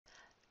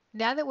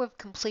Now that we've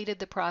completed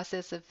the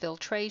process of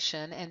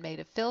filtration and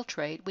made a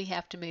filtrate, we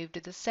have to move to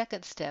the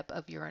second step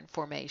of urine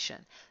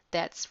formation.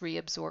 That's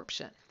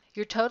reabsorption.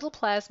 Your total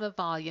plasma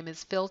volume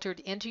is filtered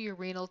into your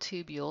renal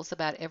tubules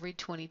about every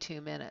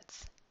 22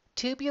 minutes.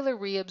 Tubular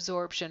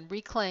reabsorption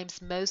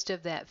reclaims most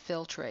of that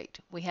filtrate.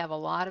 We have a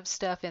lot of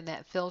stuff in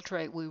that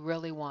filtrate we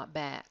really want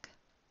back.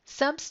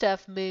 Some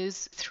stuff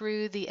moves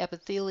through the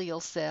epithelial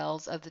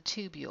cells of the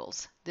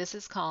tubules. This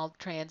is called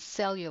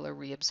transcellular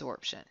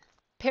reabsorption.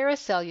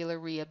 Paracellular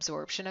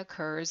reabsorption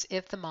occurs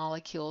if the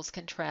molecules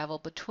can travel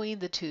between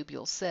the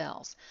tubule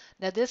cells.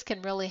 Now this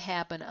can really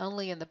happen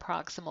only in the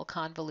proximal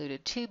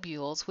convoluted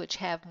tubules, which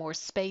have more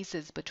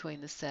spaces between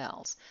the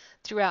cells.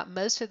 Throughout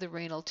most of the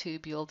renal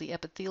tubule, the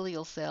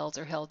epithelial cells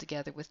are held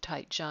together with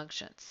tight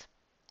junctions.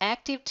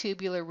 Active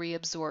tubular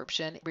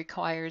reabsorption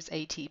requires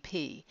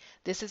ATP.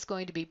 This is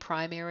going to be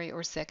primary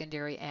or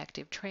secondary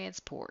active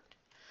transport.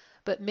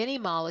 But many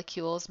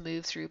molecules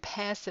move through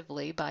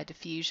passively by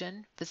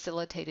diffusion,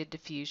 facilitated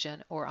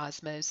diffusion, or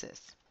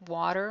osmosis.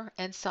 Water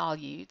and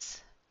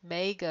solutes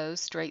may go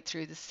straight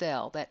through the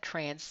cell, that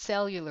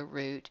transcellular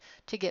route,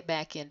 to get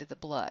back into the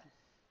blood.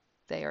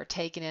 They are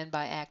taken in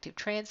by active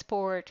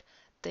transport,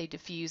 they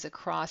diffuse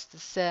across the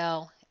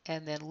cell,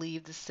 and then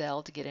leave the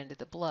cell to get into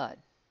the blood.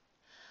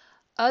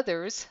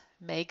 Others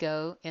may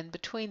go in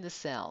between the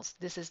cells.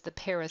 This is the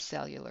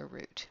paracellular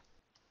route.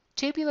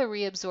 Tubular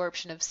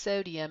reabsorption of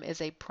sodium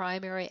is a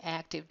primary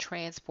active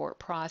transport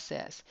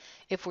process.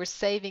 If we're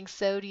saving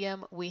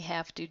sodium, we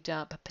have to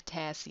dump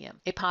potassium.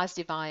 A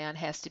positive ion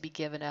has to be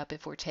given up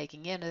if we're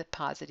taking in a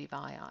positive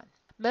ion.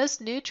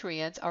 Most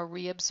nutrients are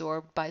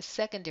reabsorbed by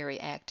secondary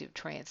active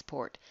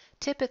transport.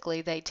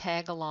 Typically, they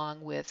tag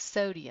along with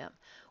sodium.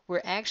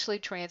 We're actually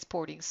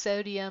transporting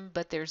sodium,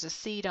 but there's a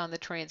seed on the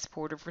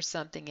transporter for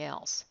something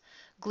else.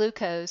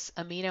 Glucose,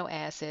 amino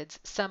acids,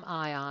 some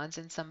ions,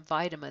 and some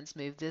vitamins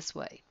move this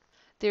way.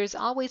 There is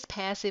always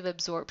passive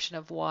absorption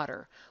of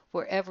water.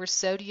 Wherever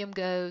sodium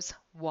goes,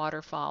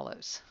 water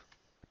follows.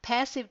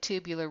 Passive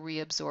tubular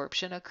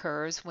reabsorption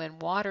occurs when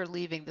water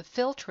leaving the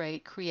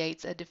filtrate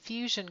creates a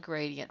diffusion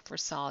gradient for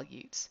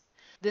solutes.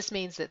 This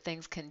means that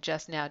things can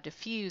just now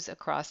diffuse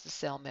across the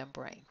cell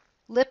membrane.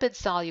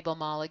 Lipid-soluble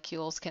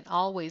molecules can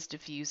always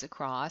diffuse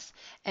across,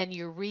 and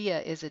urea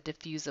is a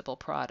diffusible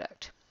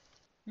product.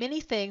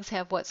 Many things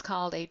have what's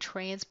called a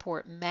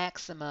transport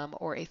maximum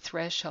or a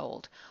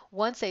threshold.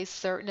 Once a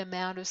certain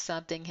amount of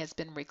something has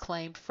been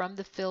reclaimed from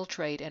the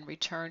filtrate and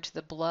returned to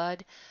the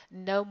blood,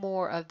 no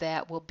more of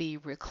that will be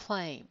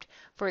reclaimed.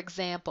 For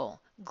example,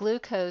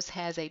 glucose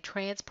has a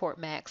transport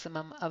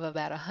maximum of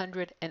about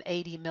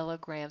 180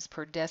 milligrams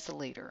per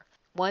deciliter.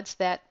 Once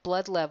that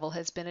blood level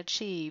has been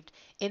achieved,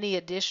 any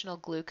additional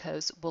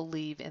glucose will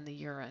leave in the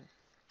urine.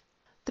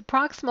 The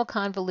proximal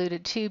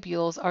convoluted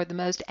tubules are the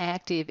most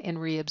active in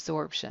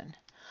reabsorption.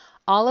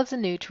 All of the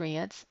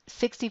nutrients,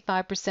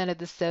 65% of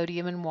the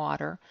sodium and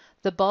water,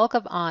 the bulk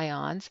of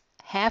ions,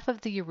 half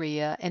of the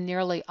urea, and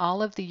nearly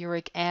all of the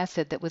uric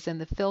acid that was in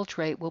the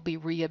filtrate will be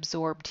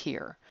reabsorbed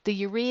here. The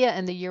urea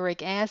and the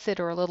uric acid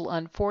are a little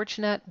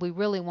unfortunate. We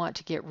really want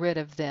to get rid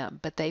of them,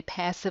 but they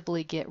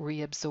passively get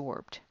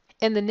reabsorbed.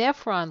 In the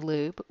nephron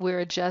loop, we're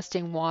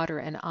adjusting water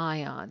and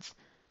ions.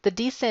 The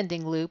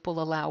descending loop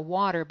will allow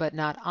water but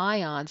not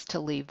ions to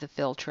leave the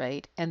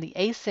filtrate, and the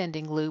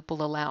ascending loop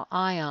will allow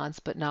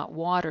ions but not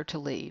water to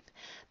leave.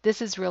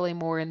 This is really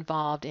more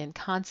involved in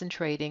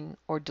concentrating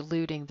or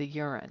diluting the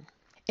urine.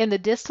 In the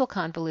distal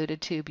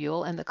convoluted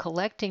tubule and the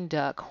collecting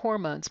duct,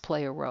 hormones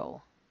play a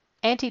role.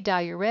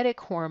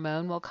 Antidiuretic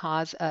hormone will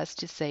cause us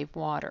to save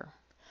water.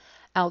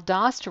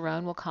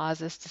 Aldosterone will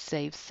cause us to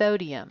save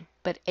sodium,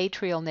 but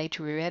atrial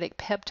natriuretic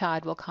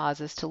peptide will cause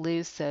us to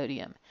lose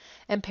sodium,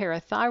 and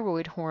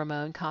parathyroid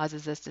hormone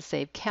causes us to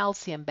save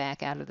calcium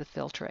back out of the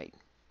filtrate.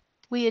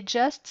 We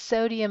adjust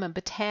sodium and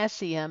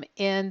potassium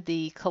in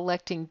the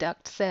collecting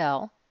duct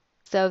cell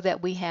so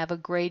that we have a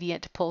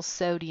gradient to pull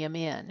sodium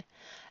in.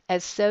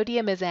 As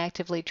sodium is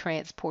actively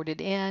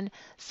transported in,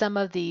 some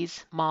of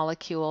these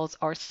molecules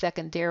are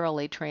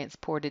secondarily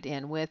transported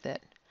in with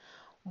it.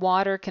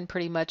 Water can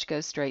pretty much go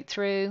straight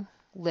through.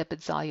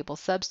 Lipid-soluble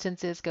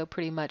substances go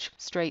pretty much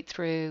straight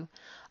through.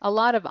 A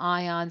lot of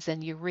ions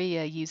and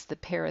urea use the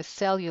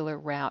paracellular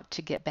route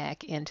to get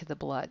back into the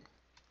blood.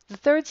 The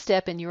third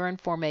step in urine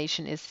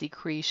formation is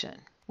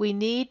secretion. We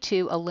need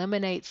to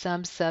eliminate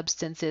some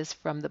substances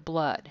from the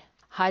blood.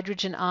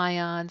 Hydrogen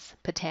ions,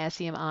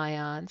 potassium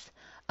ions,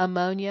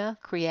 ammonia,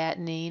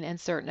 creatinine, and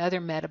certain other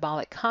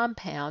metabolic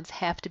compounds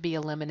have to be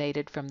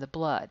eliminated from the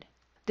blood.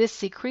 This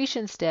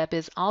secretion step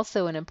is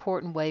also an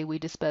important way we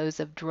dispose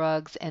of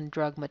drugs and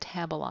drug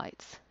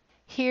metabolites.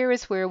 Here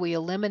is where we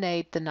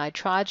eliminate the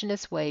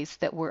nitrogenous wastes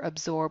that were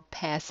absorbed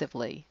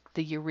passively,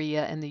 the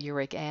urea and the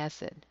uric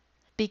acid.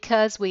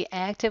 Because we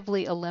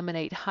actively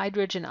eliminate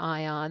hydrogen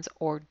ions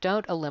or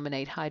don't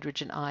eliminate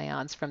hydrogen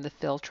ions from the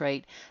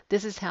filtrate,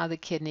 this is how the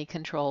kidney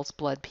controls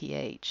blood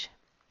pH.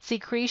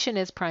 Secretion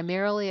is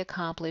primarily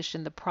accomplished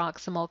in the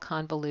proximal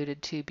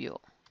convoluted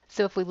tubule.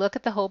 So if we look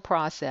at the whole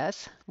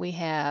process, we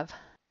have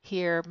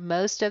here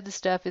most of the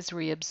stuff is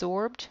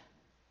reabsorbed.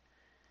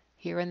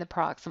 here in the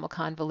proximal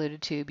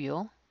convoluted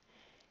tubule.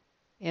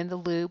 In the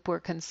loop, we're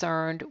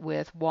concerned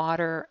with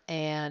water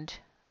and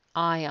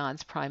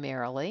ions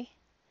primarily.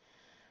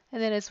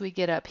 And then as we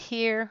get up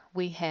here,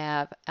 we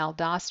have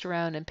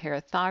aldosterone and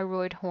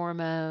parathyroid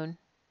hormone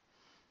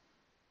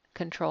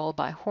controlled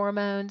by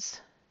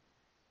hormones.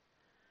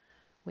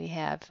 We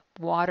have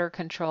water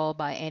controlled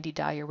by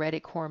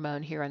antidiuretic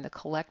hormone here in the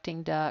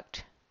collecting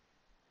duct.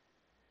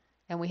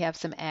 And we have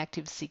some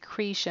active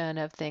secretion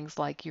of things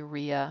like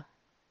urea,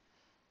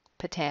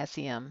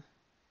 potassium,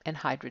 and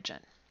hydrogen.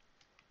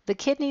 The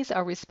kidneys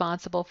are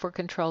responsible for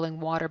controlling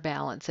water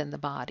balance in the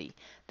body.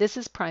 This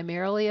is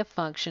primarily a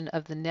function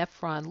of the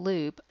nephron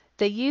loop.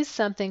 They use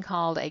something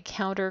called a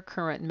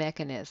counter-current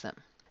mechanism.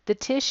 The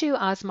tissue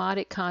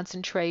osmotic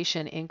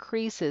concentration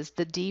increases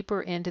the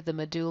deeper into the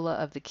medulla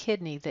of the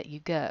kidney that you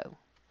go.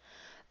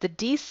 The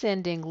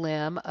descending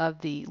limb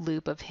of the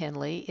loop of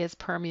Henle is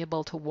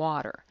permeable to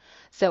water.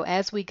 So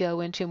as we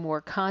go into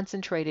more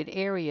concentrated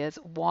areas,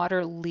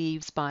 water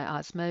leaves by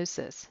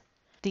osmosis.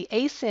 The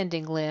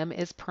ascending limb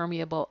is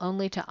permeable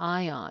only to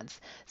ions.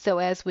 So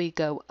as we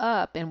go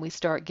up and we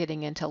start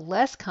getting into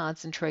less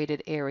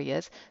concentrated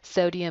areas,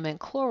 sodium and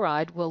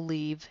chloride will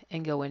leave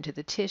and go into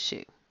the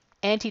tissue.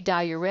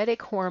 Antidiuretic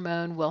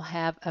hormone will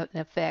have an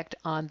effect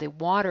on the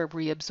water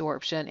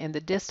reabsorption in the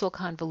distal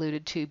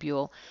convoluted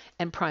tubule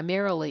and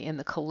primarily in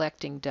the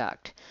collecting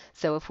duct.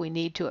 So if we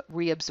need to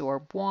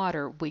reabsorb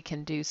water, we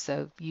can do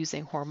so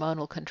using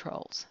hormonal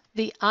controls.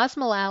 The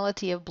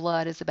osmolality of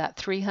blood is about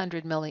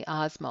 300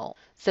 milliosmol.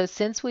 So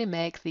since we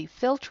make the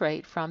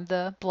filtrate from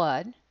the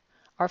blood,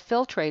 our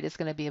filtrate is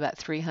going to be about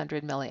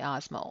 300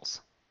 milliosmols.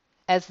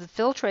 As the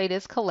filtrate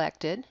is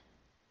collected,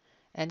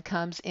 and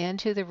comes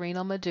into the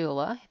renal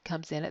medulla. It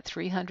comes in at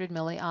 300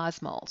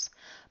 milliosmols.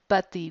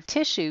 But the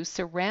tissue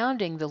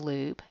surrounding the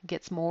loop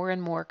gets more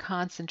and more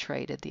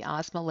concentrated. The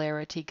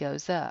osmolarity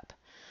goes up.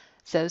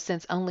 So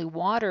since only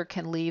water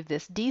can leave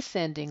this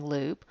descending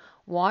loop,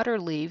 water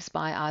leaves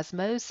by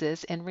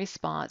osmosis in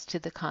response to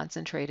the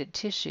concentrated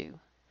tissue.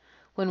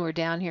 When we're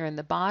down here in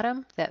the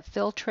bottom, that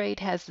filtrate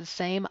has the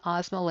same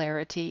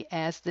osmolarity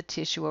as the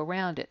tissue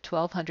around it,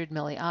 1200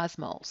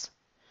 milliosmols.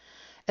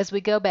 As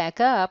we go back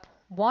up,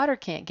 water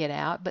can't get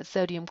out, but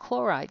sodium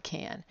chloride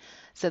can.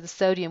 So the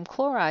sodium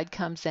chloride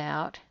comes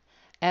out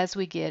as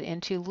we get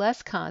into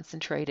less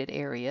concentrated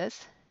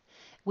areas.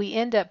 We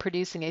end up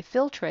producing a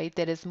filtrate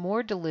that is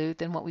more dilute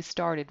than what we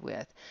started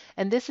with.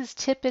 And this is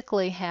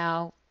typically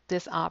how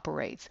this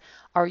operates.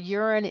 Our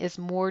urine is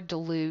more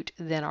dilute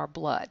than our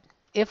blood.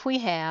 If we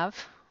have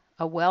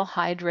a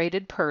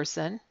well-hydrated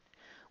person,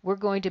 we're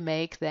going to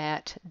make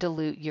that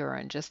dilute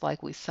urine, just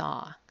like we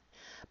saw.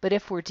 But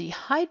if we're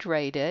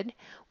dehydrated,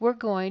 we're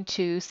going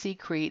to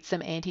secrete some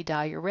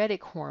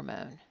antidiuretic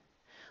hormone.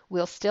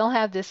 We'll still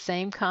have this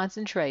same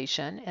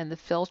concentration, and the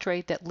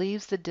filtrate that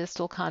leaves the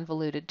distal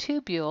convoluted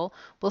tubule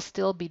will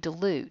still be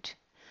dilute.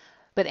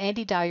 But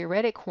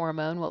antidiuretic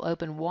hormone will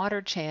open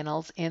water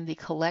channels in the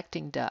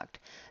collecting duct.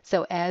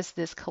 So as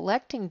this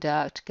collecting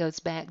duct goes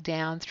back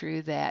down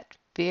through that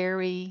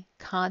very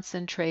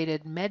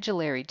concentrated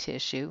medullary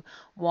tissue,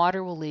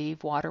 water will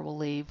leave, water will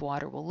leave,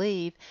 water will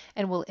leave,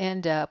 and we'll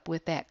end up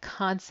with that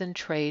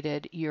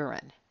concentrated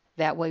urine.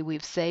 That way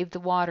we've saved the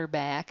water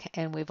back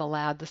and we've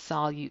allowed the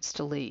solutes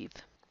to leave.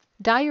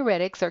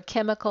 Diuretics are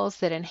chemicals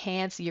that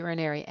enhance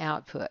urinary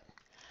output.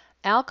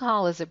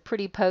 Alcohol is a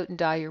pretty potent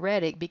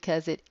diuretic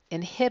because it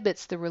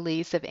inhibits the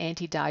release of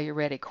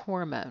antidiuretic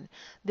hormone.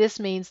 This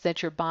means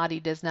that your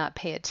body does not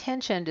pay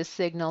attention to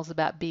signals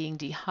about being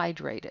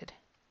dehydrated.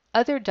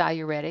 Other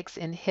diuretics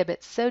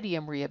inhibit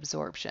sodium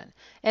reabsorption,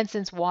 and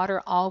since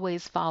water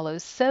always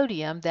follows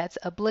sodium, that's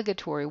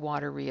obligatory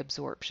water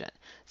reabsorption.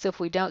 So if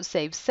we don't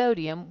save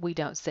sodium, we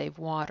don't save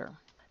water.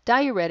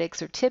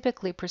 Diuretics are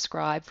typically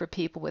prescribed for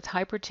people with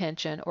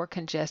hypertension or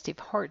congestive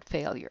heart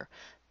failure.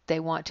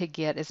 They want to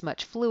get as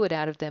much fluid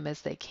out of them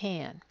as they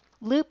can.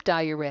 Loop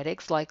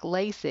diuretics like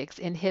Lasix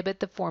inhibit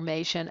the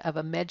formation of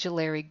a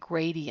medullary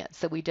gradient,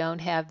 so we don't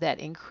have that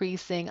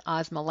increasing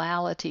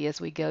osmolality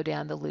as we go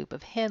down the loop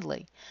of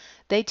Henle.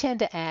 They tend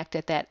to act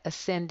at that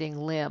ascending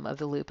limb of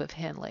the loop of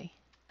Henle.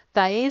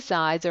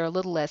 Thiazides are a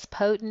little less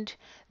potent.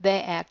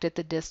 They act at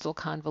the distal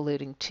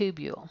convoluting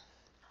tubule.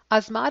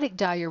 Osmotic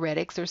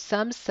diuretics are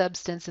some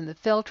substance in the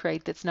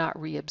filtrate that's not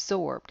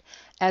reabsorbed.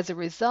 As a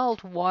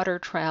result, water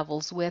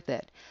travels with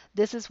it.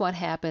 This is what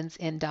happens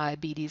in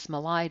diabetes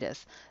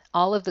mellitus.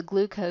 All of the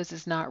glucose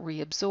is not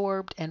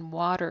reabsorbed and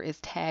water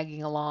is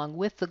tagging along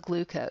with the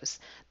glucose.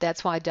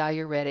 That's why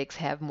diuretics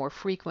have more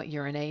frequent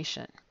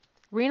urination.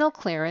 Renal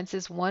clearance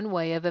is one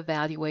way of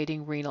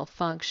evaluating renal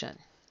function.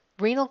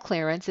 Renal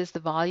clearance is the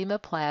volume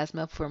of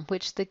plasma from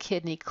which the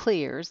kidney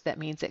clears, that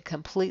means it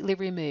completely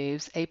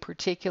removes a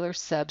particular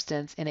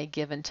substance in a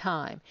given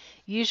time,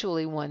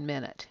 usually 1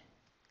 minute.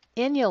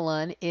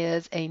 Inulin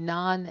is a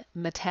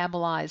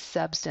non-metabolized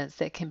substance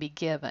that can be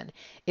given.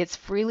 It's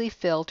freely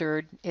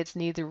filtered, it's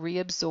neither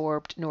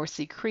reabsorbed nor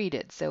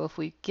secreted, so if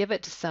we give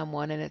it to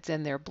someone and it's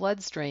in their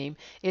bloodstream,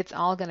 it's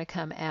all going to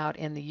come out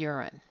in the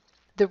urine.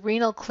 The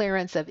renal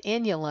clearance of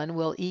inulin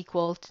will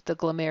equal the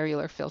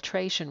glomerular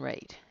filtration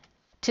rate.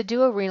 To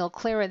do a renal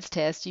clearance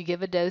test, you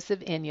give a dose of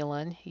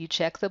inulin, you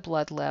check the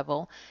blood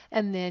level,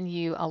 and then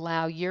you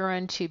allow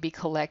urine to be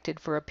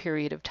collected for a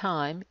period of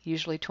time,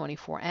 usually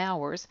 24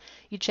 hours.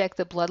 You check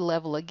the blood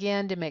level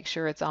again to make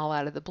sure it's all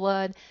out of the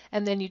blood,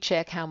 and then you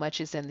check how much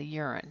is in the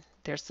urine.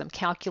 There's some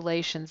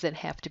calculations that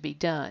have to be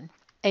done.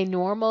 A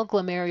normal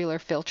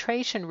glomerular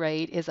filtration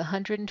rate is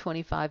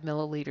 125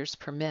 milliliters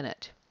per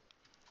minute.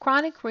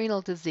 Chronic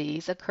renal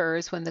disease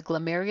occurs when the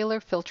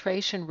glomerular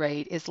filtration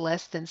rate is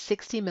less than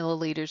 60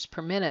 milliliters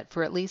per minute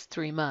for at least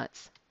 3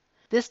 months.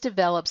 This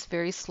develops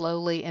very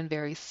slowly and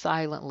very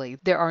silently.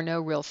 There are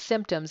no real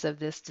symptoms of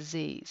this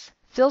disease.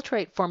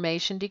 Filtrate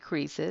formation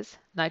decreases,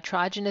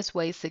 nitrogenous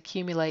wastes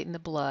accumulate in the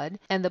blood,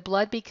 and the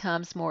blood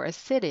becomes more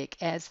acidic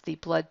as the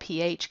blood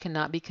pH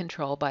cannot be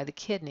controlled by the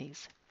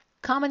kidneys.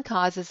 Common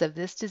causes of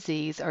this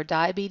disease are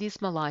diabetes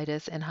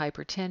mellitus and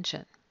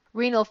hypertension.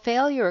 Renal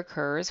failure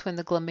occurs when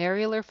the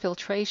glomerular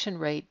filtration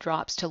rate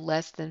drops to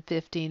less than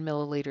 15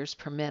 milliliters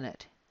per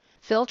minute.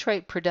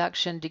 Filtrate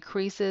production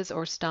decreases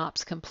or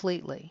stops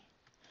completely.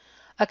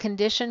 A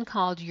condition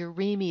called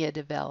uremia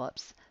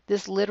develops.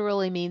 This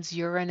literally means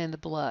urine in the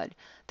blood.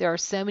 There are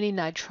so many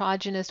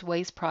nitrogenous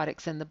waste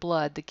products in the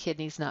blood, the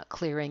kidney's not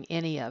clearing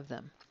any of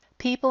them.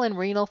 People in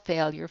renal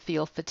failure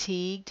feel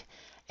fatigued,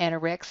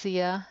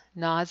 anorexia,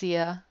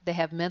 nausea, they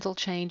have mental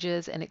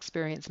changes, and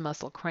experience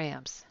muscle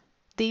cramps.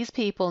 These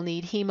people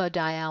need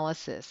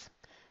hemodialysis.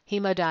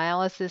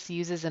 Hemodialysis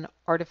uses an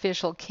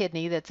artificial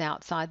kidney that's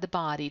outside the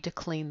body to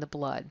clean the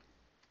blood.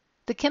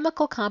 The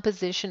chemical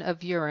composition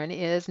of urine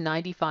is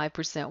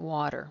 95%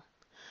 water.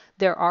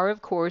 There are,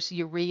 of course,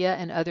 urea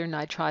and other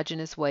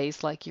nitrogenous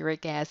wastes like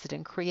uric acid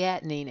and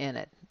creatinine in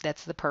it.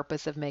 That's the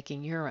purpose of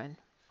making urine.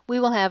 We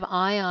will have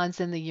ions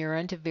in the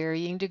urine to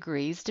varying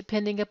degrees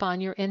depending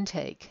upon your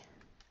intake.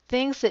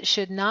 Things that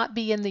should not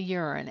be in the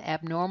urine,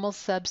 abnormal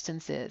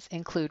substances,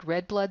 include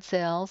red blood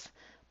cells,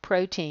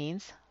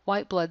 proteins,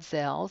 white blood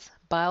cells,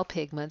 bile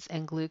pigments,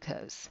 and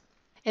glucose.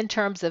 In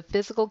terms of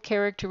physical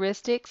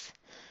characteristics,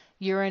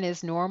 urine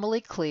is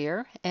normally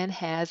clear and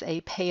has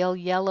a pale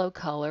yellow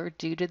color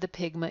due to the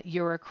pigment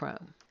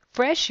urochrome.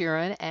 Fresh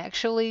urine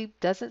actually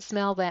doesn't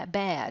smell that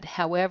bad.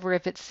 However,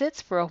 if it sits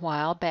for a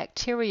while,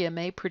 bacteria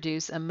may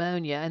produce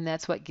ammonia, and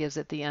that's what gives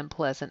it the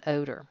unpleasant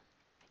odor.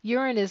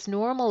 Urine is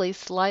normally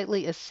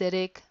slightly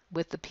acidic,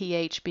 with the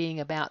pH being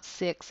about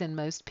 6 in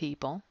most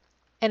people.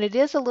 And it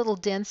is a little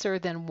denser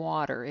than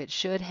water. It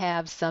should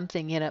have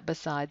something in it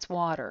besides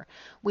water.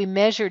 We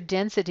measure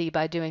density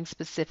by doing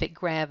specific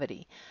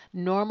gravity.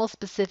 Normal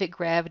specific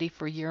gravity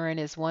for urine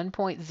is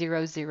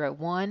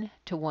 1.001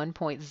 to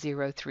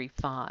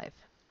 1.035.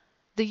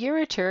 The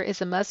ureter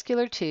is a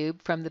muscular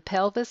tube from the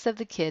pelvis of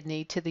the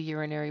kidney to the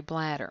urinary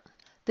bladder.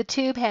 The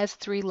tube has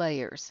 3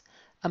 layers: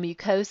 a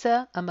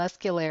mucosa, a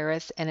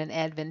muscularis, and an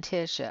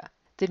adventitia.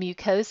 The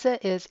mucosa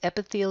is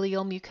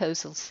epithelial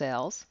mucosal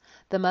cells.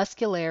 The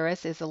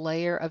muscularis is a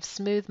layer of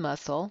smooth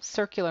muscle,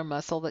 circular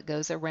muscle that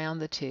goes around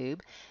the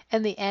tube,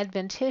 and the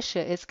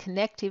adventitia is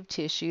connective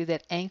tissue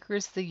that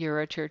anchors the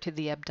ureter to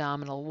the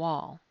abdominal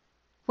wall.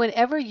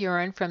 Whenever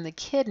urine from the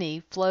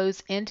kidney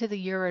flows into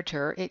the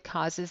ureter, it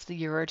causes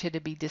the ureter to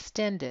be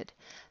distended.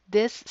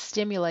 This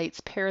stimulates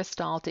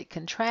peristaltic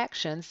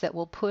contractions that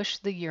will push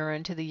the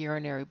urine to the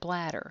urinary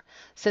bladder.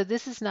 So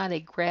this is not a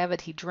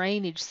gravity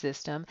drainage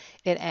system,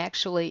 it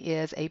actually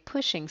is a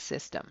pushing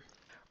system.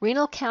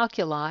 Renal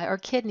calculi are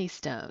kidney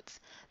stones.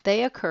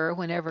 They occur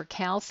whenever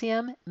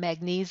calcium,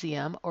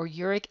 magnesium, or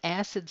uric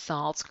acid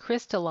salts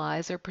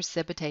crystallize or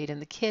precipitate in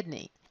the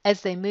kidney.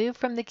 As they move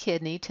from the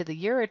kidney to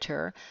the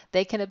ureter,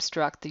 they can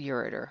obstruct the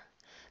ureter.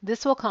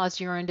 This will cause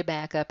urine to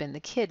back up in the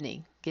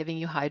kidney, giving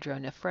you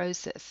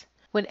hydronephrosis.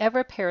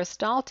 Whenever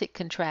peristaltic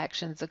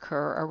contractions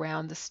occur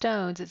around the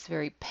stones, it's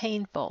very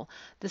painful.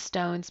 The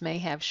stones may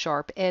have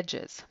sharp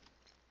edges.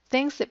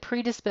 Things that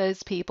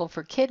predispose people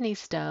for kidney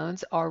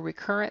stones are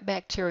recurrent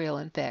bacterial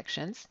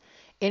infections,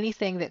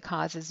 anything that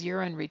causes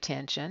urine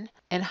retention,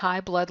 and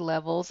high blood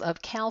levels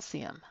of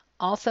calcium.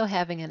 Also,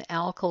 having an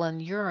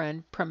alkaline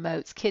urine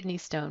promotes kidney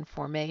stone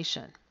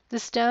formation. The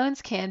stones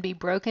can be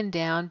broken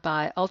down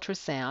by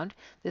ultrasound.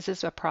 This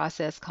is a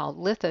process called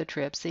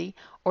lithotripsy,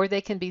 or they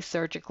can be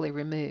surgically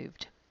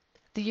removed.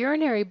 The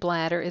urinary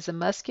bladder is a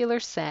muscular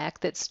sac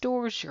that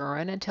stores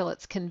urine until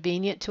it's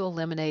convenient to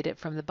eliminate it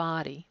from the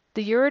body.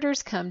 The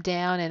ureters come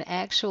down and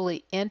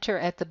actually enter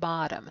at the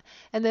bottom,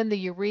 and then the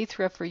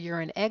urethra for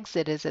urine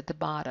exit is at the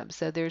bottom.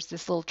 So there's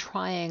this little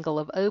triangle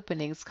of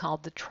openings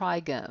called the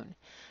trigone.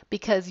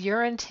 Because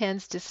urine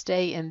tends to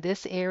stay in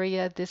this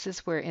area, this is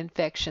where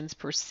infections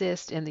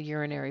persist in the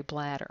urinary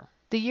bladder.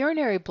 The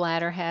urinary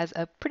bladder has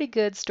a pretty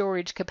good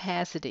storage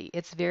capacity.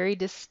 It's very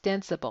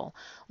distensible.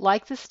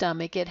 Like the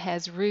stomach, it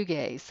has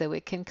rugae, so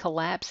it can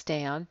collapse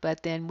down,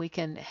 but then we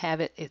can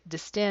have it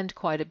distend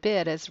quite a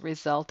bit as a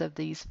result of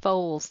these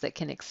folds that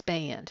can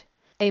expand.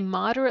 A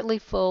moderately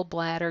full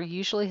bladder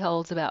usually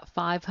holds about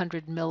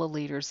 500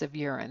 milliliters of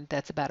urine.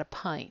 That's about a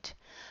pint.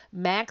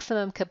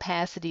 Maximum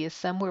capacity is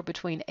somewhere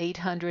between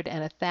 800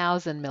 and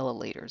 1,000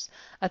 milliliters.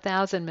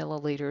 1,000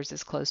 milliliters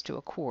is close to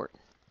a quart.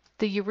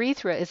 The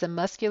urethra is a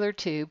muscular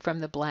tube from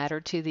the bladder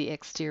to the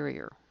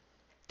exterior.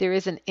 There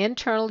is an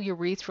internal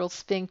urethral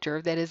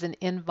sphincter that is an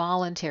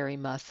involuntary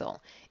muscle.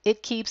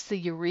 It keeps the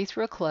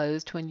urethra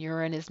closed when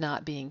urine is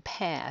not being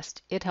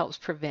passed. It helps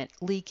prevent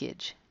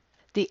leakage.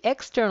 The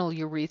external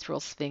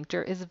urethral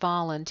sphincter is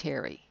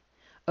voluntary.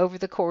 Over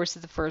the course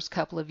of the first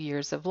couple of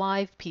years of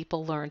life,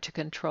 people learn to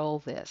control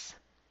this.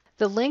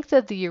 The length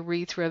of the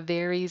urethra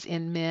varies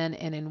in men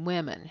and in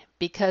women.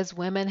 Because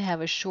women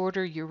have a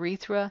shorter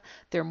urethra,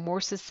 they're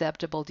more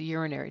susceptible to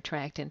urinary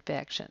tract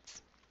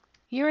infections.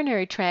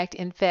 Urinary tract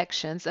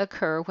infections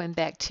occur when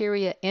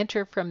bacteria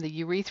enter from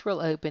the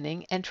urethral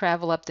opening and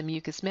travel up the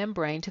mucous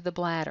membrane to the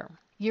bladder.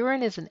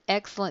 Urine is an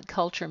excellent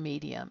culture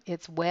medium.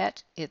 It's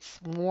wet, it's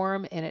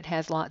warm, and it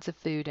has lots of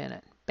food in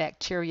it.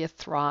 Bacteria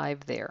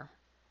thrive there.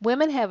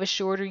 Women have a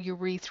shorter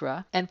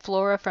urethra, and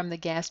flora from the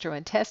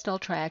gastrointestinal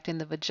tract and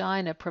the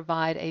vagina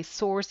provide a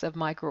source of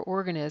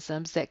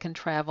microorganisms that can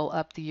travel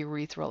up the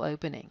urethral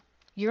opening.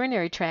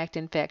 Urinary tract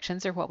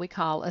infections are what we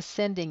call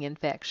ascending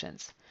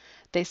infections.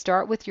 They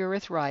start with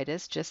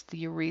urethritis, just the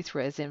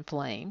urethra is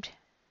inflamed,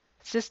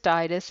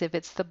 cystitis if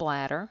it's the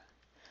bladder,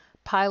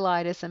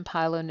 pyelitis and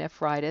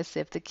pyelonephritis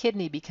if the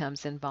kidney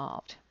becomes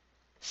involved.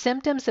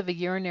 Symptoms of a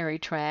urinary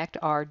tract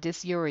are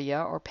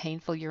dysuria or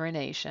painful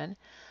urination,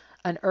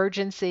 an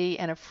urgency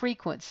and a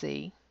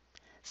frequency.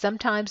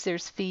 Sometimes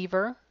there's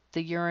fever.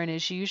 The urine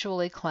is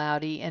usually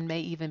cloudy and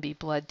may even be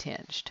blood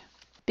tinged.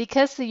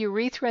 Because the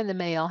urethra in the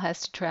male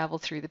has to travel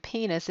through the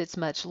penis, it's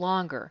much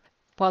longer.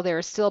 While there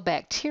are still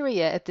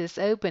bacteria at this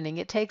opening,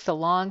 it takes a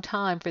long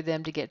time for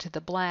them to get to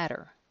the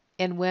bladder.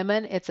 In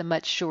women, it's a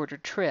much shorter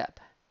trip.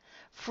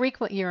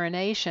 Frequent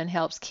urination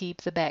helps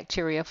keep the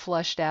bacteria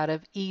flushed out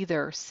of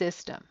either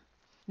system.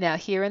 Now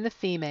here in the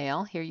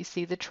female, here you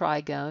see the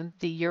trigone,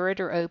 the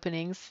ureter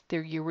openings,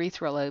 their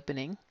urethral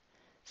opening.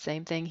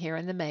 Same thing here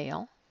in the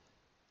male.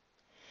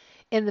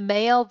 In the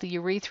male, the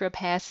urethra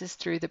passes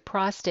through the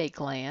prostate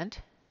gland.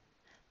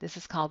 This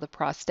is called the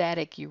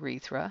prostatic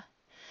urethra.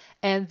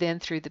 And then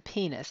through the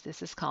penis.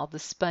 This is called the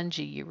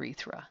spongy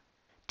urethra,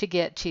 to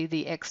get to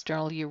the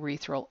external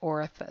urethral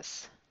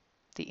orifice.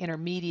 The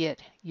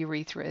intermediate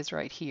urethra is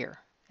right here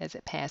as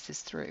it passes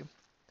through.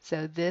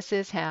 So this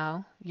is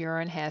how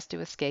urine has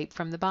to escape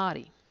from the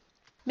body.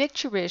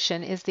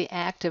 Micturition is the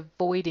act of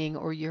voiding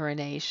or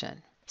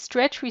urination.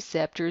 Stretch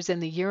receptors in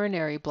the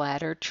urinary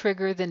bladder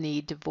trigger the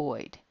need to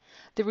void.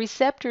 The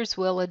receptors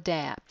will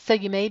adapt, so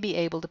you may be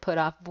able to put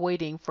off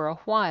voiding for a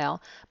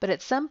while, but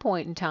at some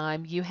point in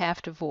time you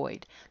have to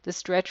void. The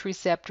stretch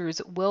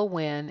receptors will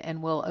win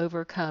and will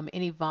overcome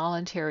any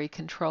voluntary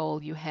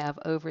control you have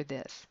over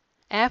this.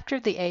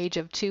 After the age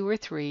of 2 or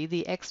 3,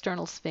 the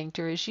external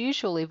sphincter is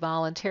usually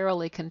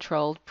voluntarily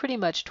controlled pretty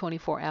much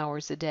 24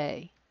 hours a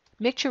day.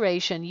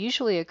 Micturition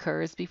usually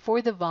occurs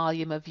before the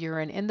volume of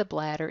urine in the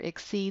bladder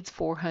exceeds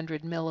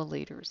 400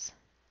 milliliters.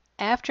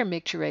 After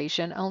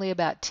micturition, only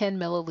about 10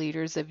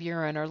 milliliters of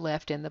urine are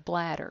left in the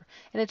bladder,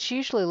 and it's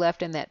usually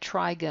left in that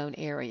trigone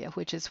area,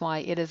 which is why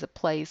it is a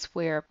place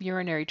where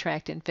urinary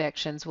tract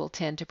infections will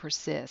tend to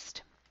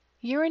persist.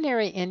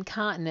 Urinary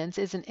incontinence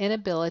is an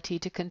inability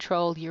to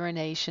control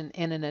urination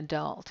in an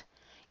adult.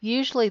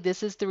 Usually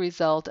this is the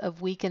result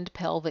of weakened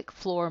pelvic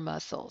floor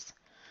muscles.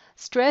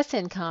 Stress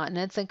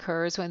incontinence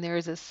occurs when there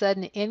is a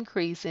sudden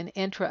increase in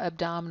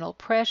intra-abdominal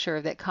pressure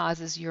that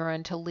causes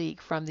urine to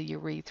leak from the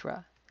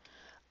urethra.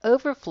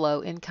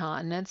 Overflow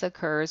incontinence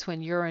occurs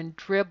when urine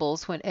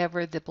dribbles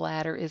whenever the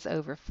bladder is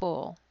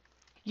overfull.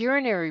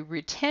 Urinary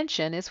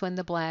retention is when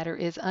the bladder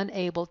is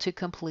unable to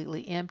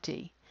completely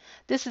empty.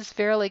 This is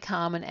fairly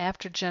common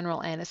after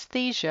general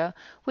anesthesia,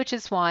 which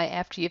is why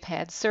after you've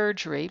had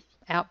surgery,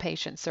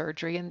 outpatient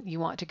surgery, and you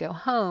want to go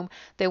home,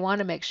 they want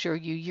to make sure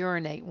you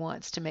urinate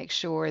once to make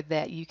sure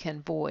that you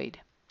can void.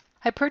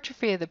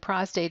 Hypertrophy of the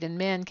prostate in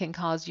men can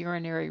cause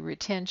urinary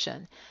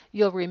retention.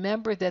 You'll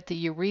remember that the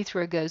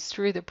urethra goes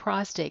through the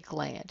prostate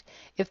gland.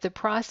 If the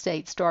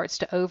prostate starts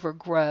to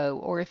overgrow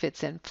or if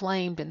it's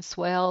inflamed and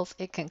swells,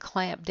 it can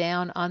clamp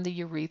down on the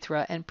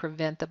urethra and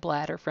prevent the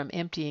bladder from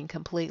emptying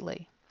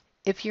completely.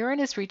 If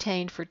urine is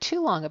retained for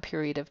too long a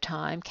period of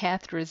time,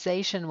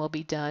 catheterization will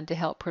be done to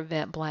help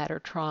prevent bladder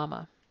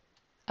trauma.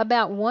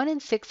 About 1 in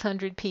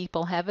 600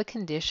 people have a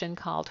condition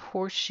called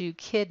horseshoe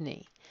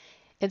kidney.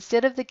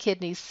 Instead of the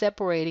kidneys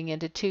separating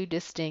into 2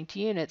 distinct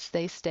units,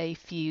 they stay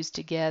fused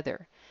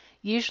together.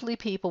 Usually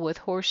people with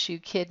horseshoe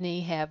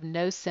kidney have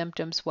no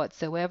symptoms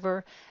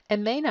whatsoever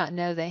and may not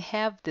know they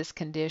have this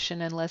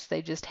condition unless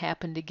they just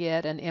happen to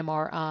get an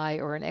MRI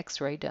or an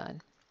X-ray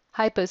done.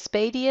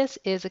 Hypospadias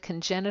is a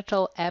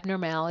congenital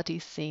abnormality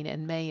seen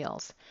in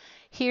males.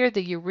 Here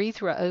the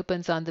urethra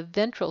opens on the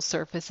ventral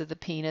surface of the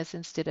penis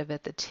instead of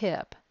at the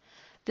tip.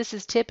 This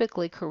is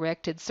typically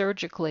corrected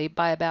surgically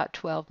by about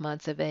 12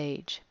 months of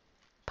age.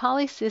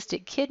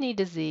 Polycystic kidney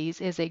disease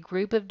is a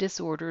group of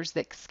disorders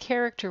that's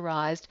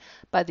characterized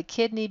by the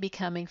kidney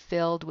becoming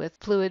filled with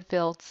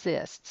fluid-filled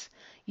cysts.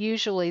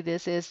 Usually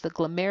this is the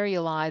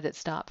glomeruli that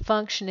stop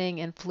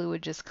functioning and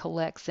fluid just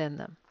collects in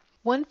them.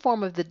 One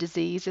form of the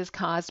disease is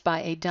caused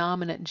by a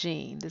dominant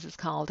gene. This is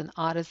called an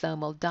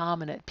autosomal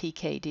dominant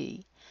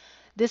PKD.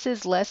 This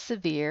is less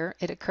severe.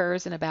 It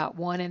occurs in about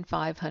 1 in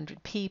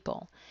 500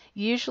 people.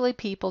 Usually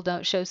people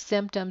don't show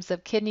symptoms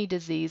of kidney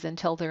disease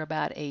until they're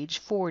about age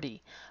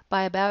 40.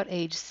 By about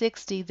age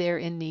 60, they're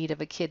in need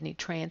of a kidney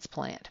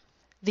transplant.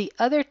 The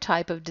other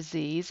type of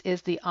disease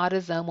is the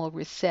autosomal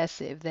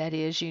recessive. That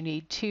is, you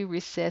need two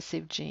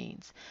recessive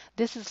genes.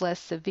 This is less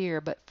severe,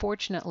 but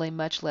fortunately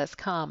much less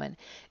common.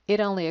 It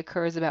only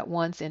occurs about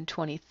once in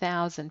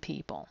 20,000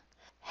 people.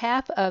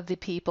 Half of the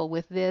people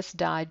with this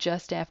die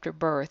just after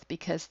birth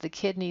because the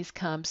kidneys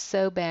come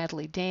so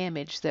badly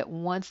damaged that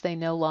once they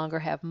no longer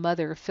have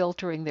mother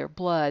filtering their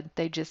blood,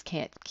 they just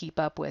can't keep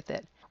up with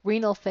it.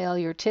 Renal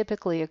failure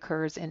typically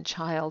occurs in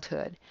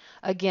childhood.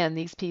 Again,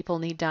 these people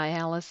need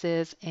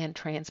dialysis and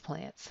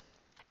transplants.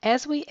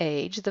 As we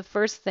age, the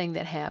first thing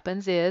that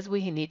happens is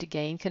we need to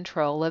gain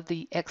control of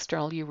the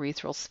external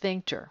urethral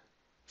sphincter.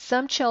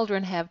 Some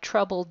children have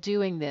trouble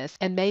doing this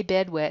and may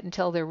bedwet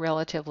until they're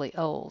relatively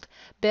old.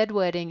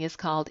 Bedwetting is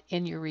called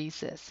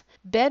enuresis.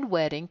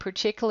 Bedwetting,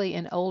 particularly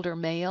in older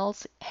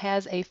males,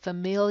 has a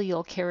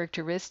familial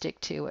characteristic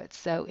to it.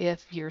 So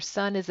if your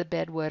son is a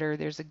bedwetter,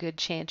 there's a good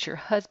chance your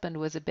husband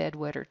was a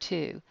bedwetter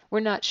too. We're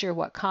not sure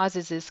what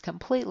causes this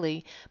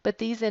completely, but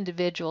these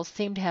individuals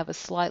seem to have a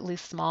slightly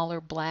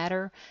smaller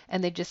bladder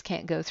and they just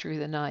can't go through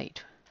the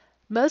night.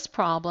 Most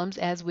problems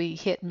as we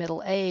hit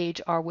middle age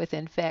are with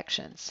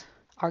infections.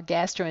 Our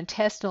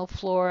gastrointestinal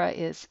flora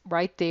is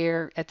right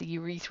there at the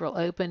urethral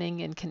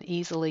opening and can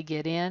easily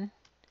get in,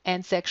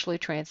 and sexually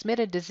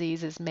transmitted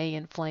diseases may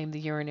inflame the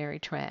urinary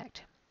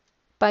tract.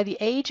 By the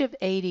age of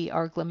 80,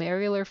 our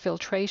glomerular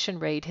filtration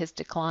rate has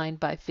declined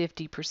by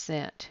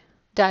 50%.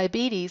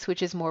 Diabetes,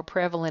 which is more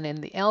prevalent in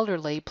the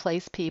elderly,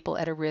 place people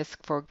at a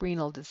risk for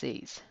renal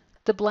disease.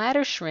 The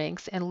bladder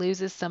shrinks and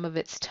loses some of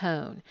its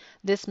tone.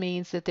 This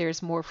means that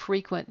there's more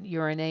frequent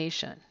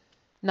urination.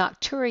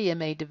 Nocturia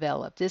may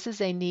develop. This is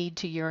a need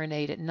to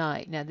urinate at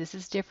night. Now, this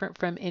is different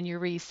from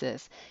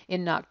enuresis.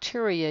 In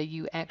nocturia,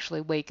 you actually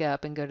wake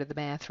up and go to the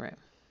bathroom.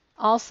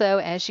 Also,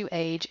 as you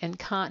age,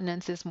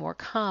 incontinence is more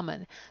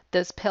common.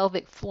 Those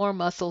pelvic floor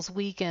muscles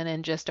weaken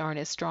and just aren't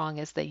as strong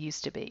as they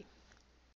used to be.